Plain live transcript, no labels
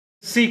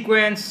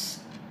sequence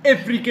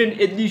African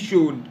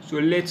edition. So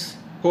let's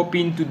hop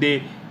into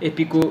the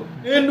epico,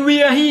 and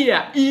we are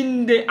here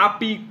in the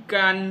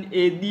African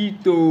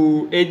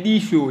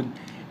edition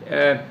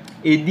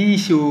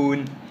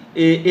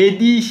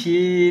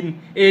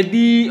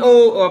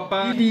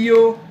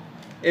video.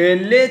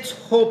 And let's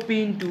hop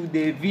into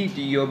the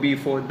video.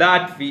 Before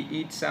that, we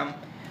eat some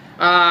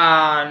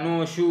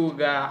no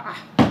sugar.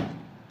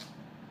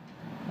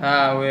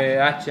 We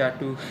acha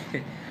too.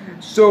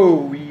 So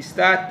we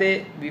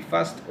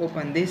first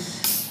open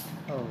this.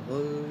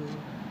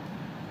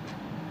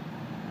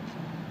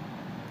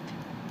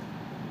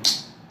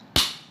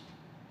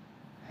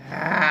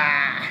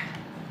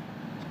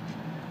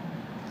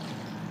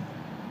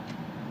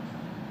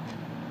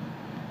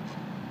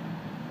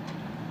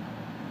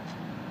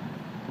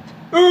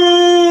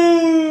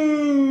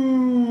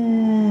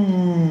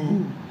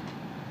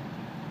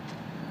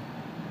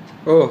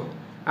 Oh,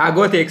 I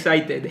got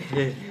excited.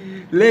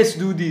 Let's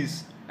do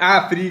this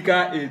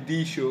Africa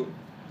edition.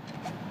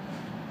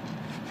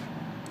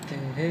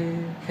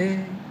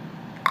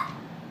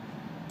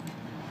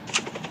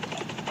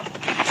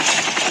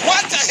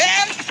 What the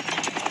hell?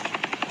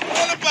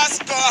 Oh,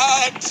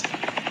 bastard!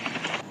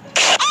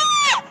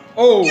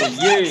 Oh, You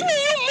yeah. you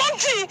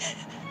monkey!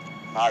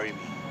 Marry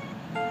me.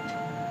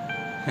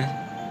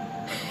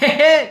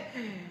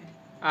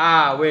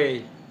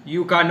 Wait.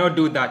 You cannot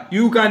do that.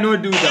 You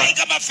cannot do that.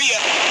 Come up here.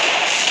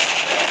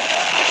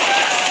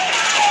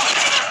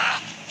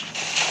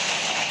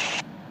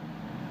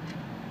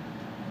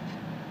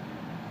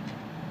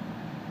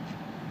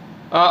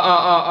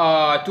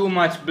 Too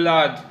much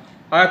blood.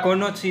 I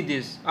cannot see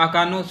this. I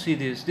cannot see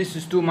this. This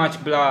is too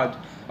much blood.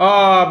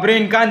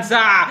 Brain cancer.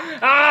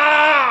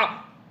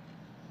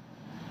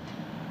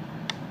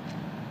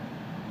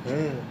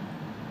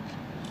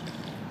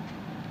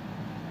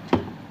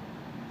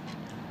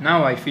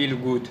 Now I feel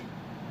good.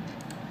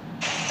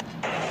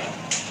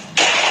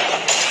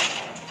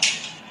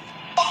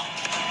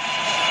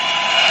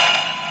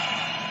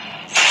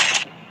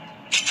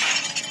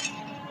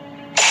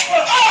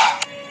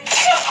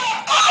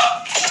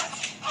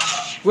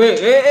 Wait,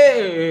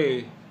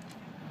 hey.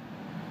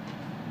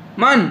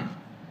 Man.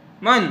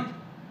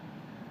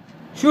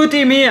 Shoot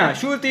him here.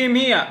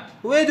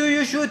 Where do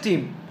you shoot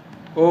him?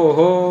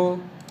 Oh.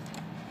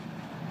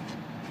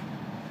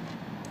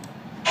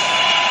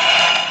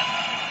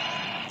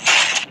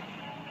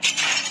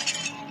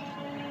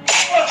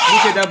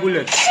 Look at that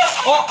bullet.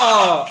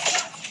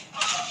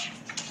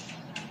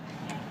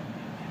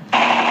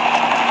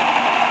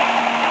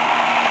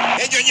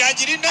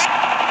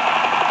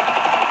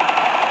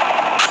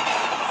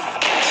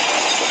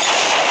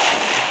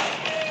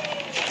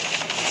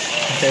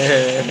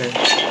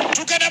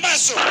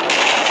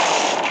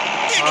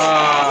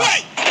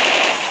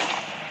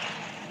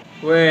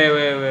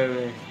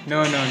 Wait.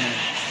 No.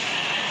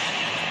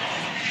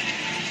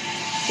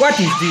 What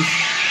is this?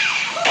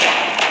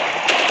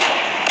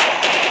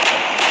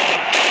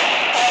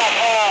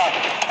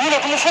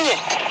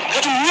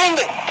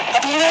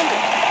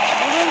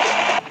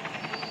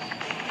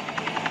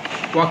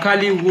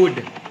 Wakali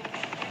wood.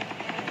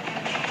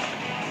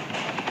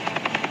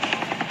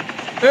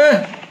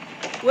 Wait.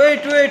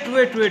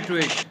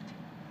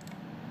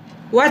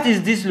 What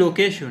is this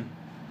location?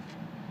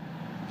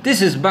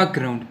 This is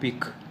background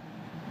pic.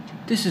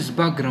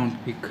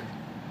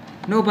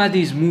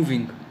 Nobody is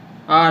moving.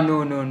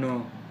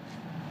 No.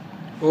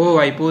 Oh,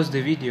 I paused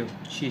the video.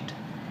 Shit.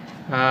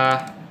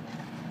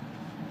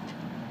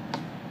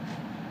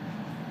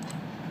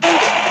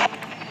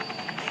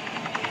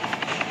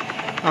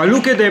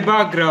 Look at the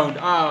background.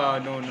 No.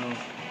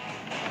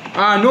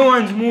 No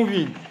one's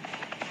moving.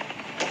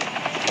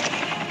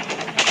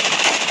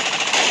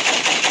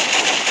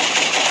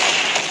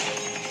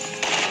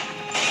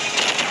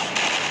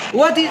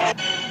 What is...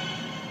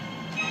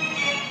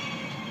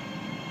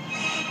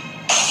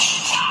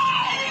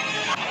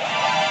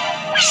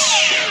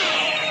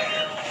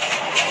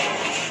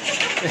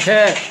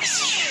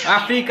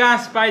 African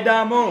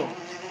Spider-Man.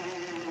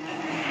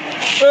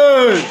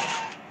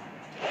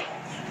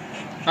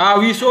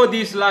 We saw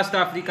this last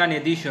African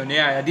edition.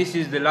 Yeah, this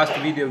is the last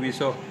video we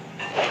saw.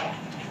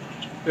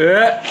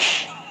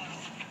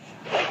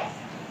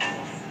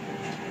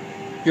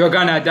 You're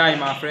gonna die,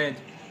 my friend.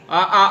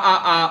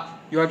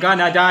 You're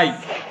gonna die.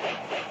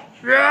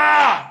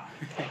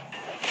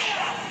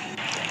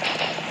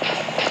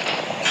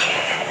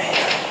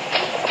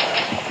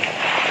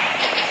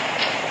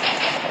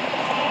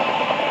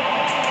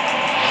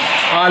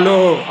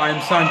 Hello, I'm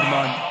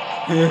Sandman.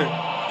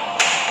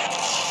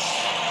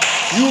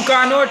 You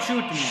cannot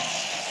shoot me.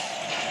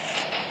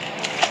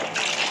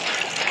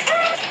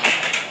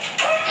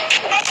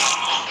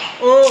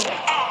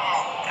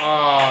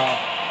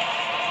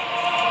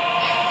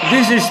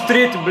 This is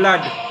straight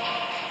blood.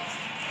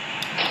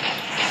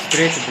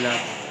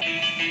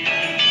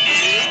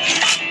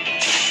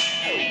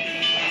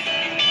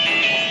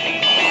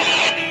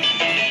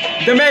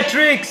 The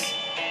Matrix.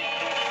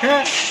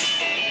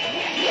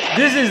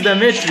 This is the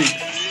Matrix.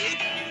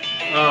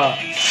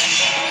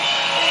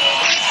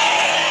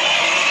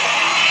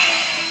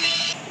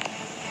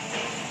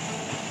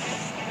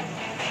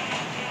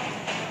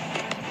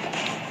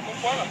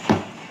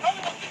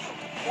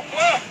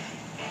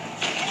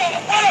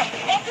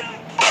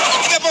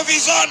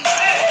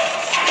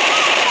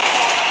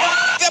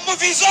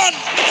 vision.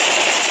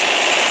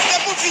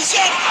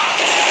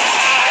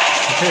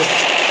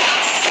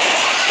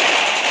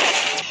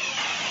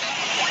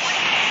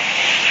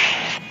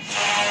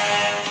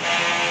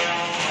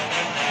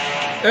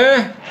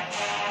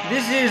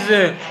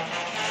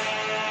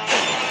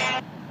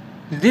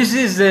 This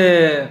is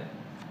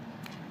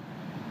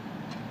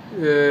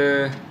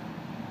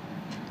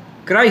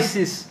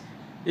Crisis.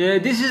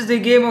 This is the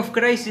game of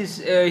Crisis.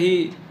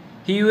 He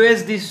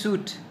wears this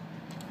suit,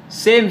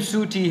 same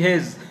suit he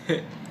has.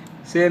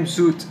 Same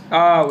suit.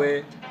 Ah,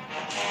 wait.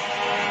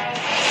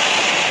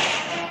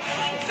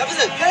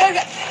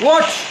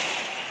 Watch.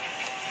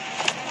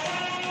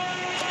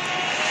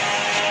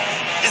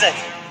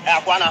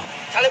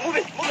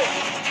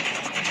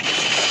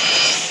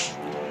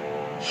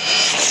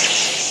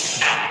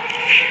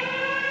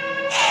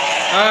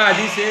 Ah,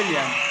 this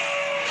alien.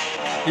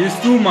 He's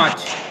too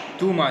much.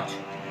 Too much.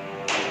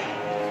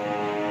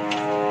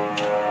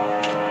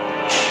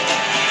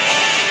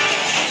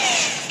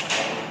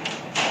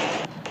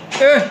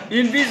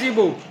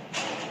 Invisible.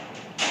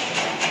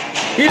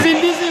 He's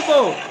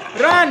invisible.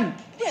 Run.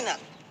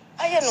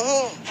 I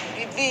know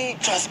be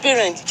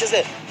transparent. Just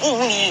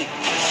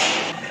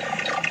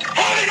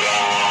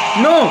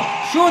No,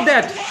 show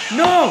that.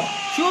 No,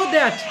 show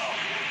that.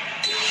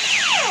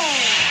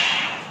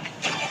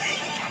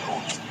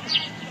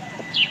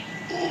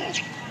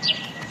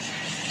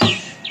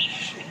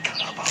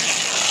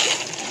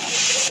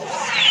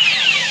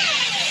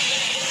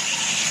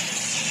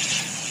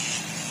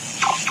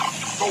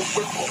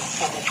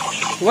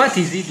 What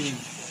is he doing?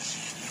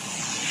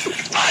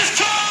 I've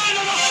turned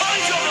on the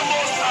fight of the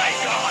Most High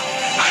God,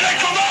 and I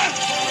command.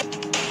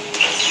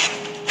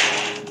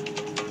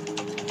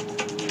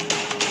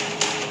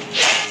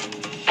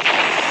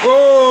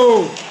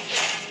 Oh!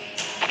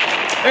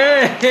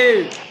 Hey!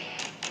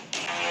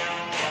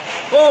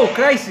 Oh,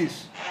 Crisis!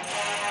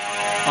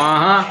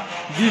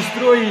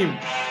 Destroy him!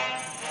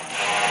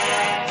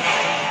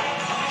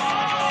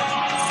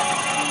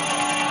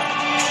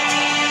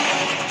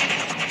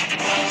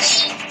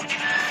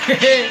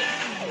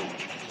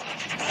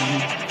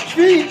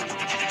 Sweet!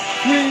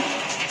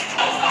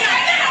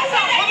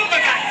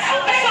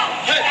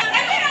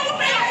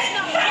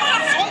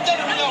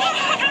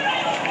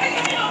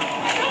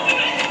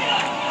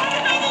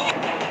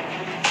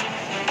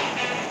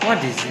 What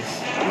is this?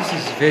 This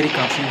is very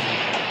confusing.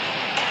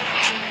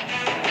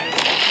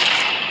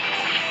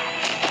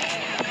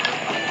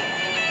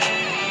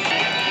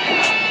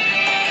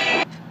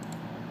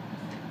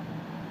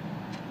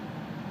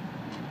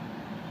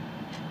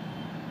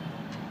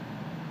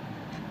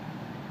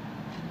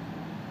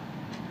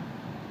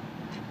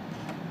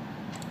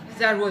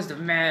 That was the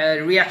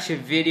reaction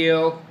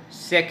video,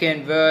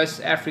 second verse,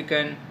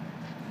 African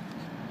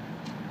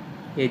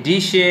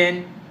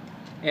edition,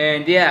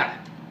 and yeah,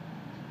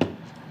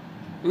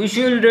 we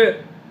should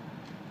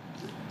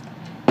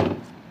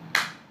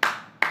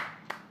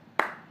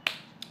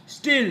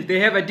still they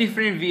have a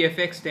different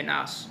VFX than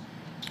us.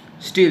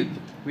 Still,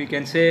 we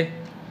can say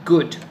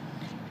good,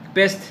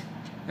 best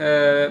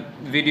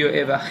video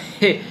ever.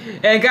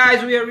 And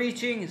guys, we are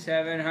reaching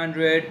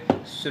 700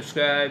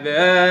 subscribers.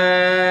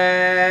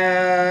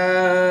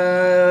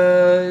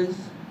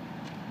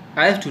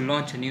 I have to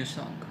launch a new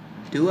song.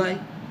 Do I?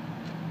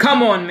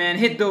 Come on, man,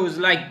 hit those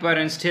like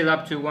buttons till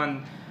up to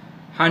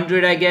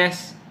 100, I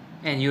guess,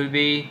 and you'll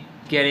be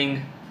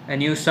getting a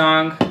new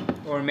song,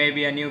 or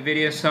maybe a new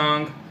video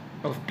song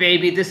of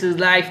Baby This Is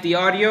Life, the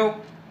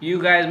audio.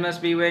 You guys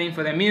must be waiting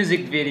for the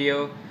music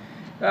video.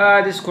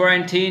 This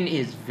quarantine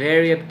is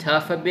very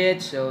tough a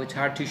bit, so it's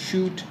hard to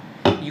shoot.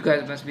 You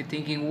guys must be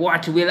thinking,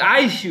 what will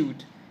I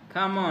shoot?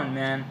 Come on,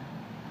 man.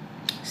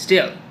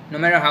 Still, no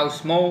matter how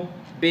small,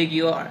 big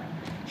you are,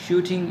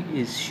 shooting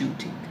is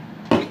shooting.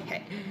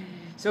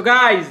 So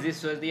guys,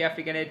 this was the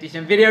African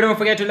edition video. Don't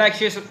forget to like,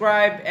 share,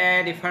 subscribe,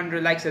 and if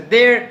 100 likes are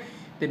there,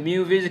 the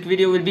new music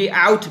video will be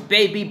out.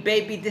 Baby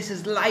This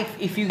Is Life.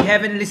 If you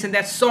haven't listened to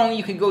that song,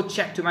 you can go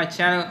check to my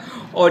channel.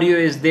 Audio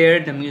is there,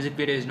 the music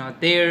video is not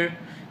there,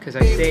 because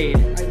I said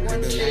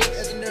music.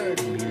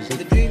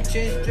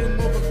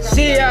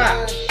 See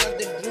ya!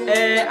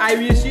 I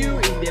will see you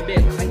in the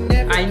bed.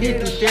 I need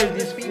to tell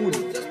this fool,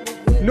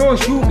 no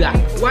sugar.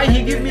 Why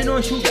he give me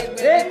no sugar?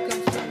 Eh?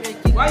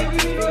 Why you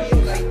give me no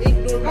sugar?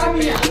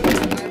 Come here.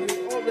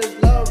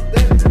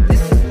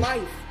 This is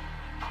life.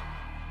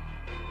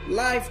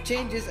 Life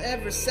changes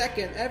every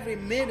second, every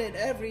minute,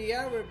 every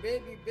hour,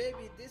 baby,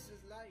 this is